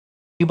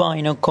Shiba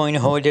Inu coin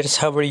holders,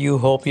 how are you?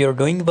 Hope you're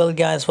doing well,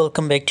 guys.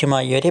 Welcome back to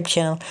my YouTube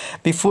channel.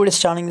 Before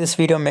starting this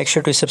video, make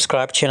sure to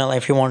subscribe channel.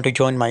 If you want to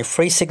join my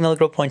free signal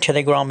group on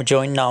Telegram,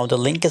 join now. The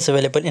link is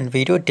available in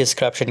video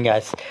description,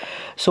 guys.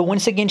 So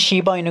once again,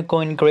 Shiba Inu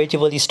coin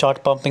gradually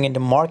start pumping in the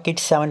market,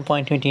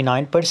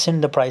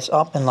 7.29% the price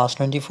up in last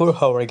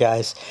 24 hours,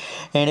 guys.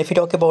 And if you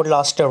talk about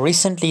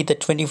recently the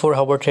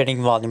 24-hour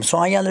trading volume, so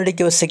I already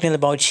gave a signal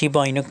about Shiba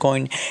Inu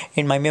coin,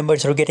 and my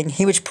members are getting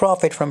huge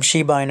profit from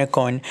Shiba Inu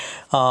coin.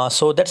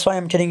 So that's why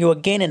I'm telling you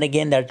again and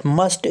again that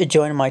must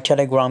join my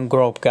Telegram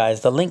group,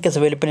 guys. The link is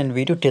available in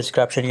video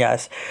description,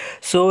 guys.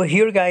 So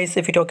here, guys,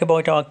 if you talk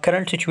about our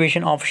current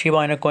situation of Shiba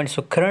Inu coin,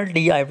 so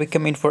currently I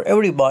recommend for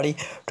everybody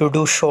to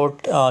do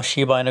short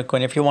Shiba Inu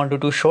coin. If you want to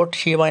do short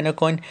Shiba Inu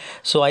coin,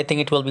 so I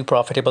think it will be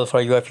profitable for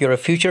you. If you're a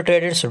future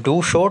trader, so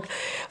do short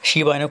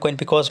Shiba Inu coin,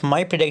 because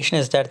my prediction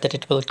is that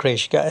it will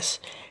crash, guys.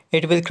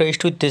 It will crash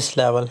to this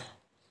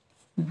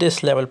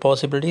level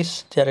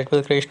possibilities that it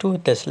will crash to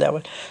this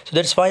level. So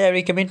that's why I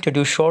recommend to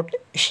do short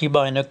Shiba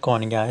Inu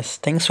coin, guys.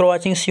 Thanks for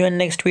watching. See you in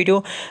next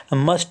video. I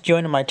must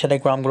join my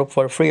Telegram group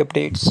for free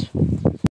updates.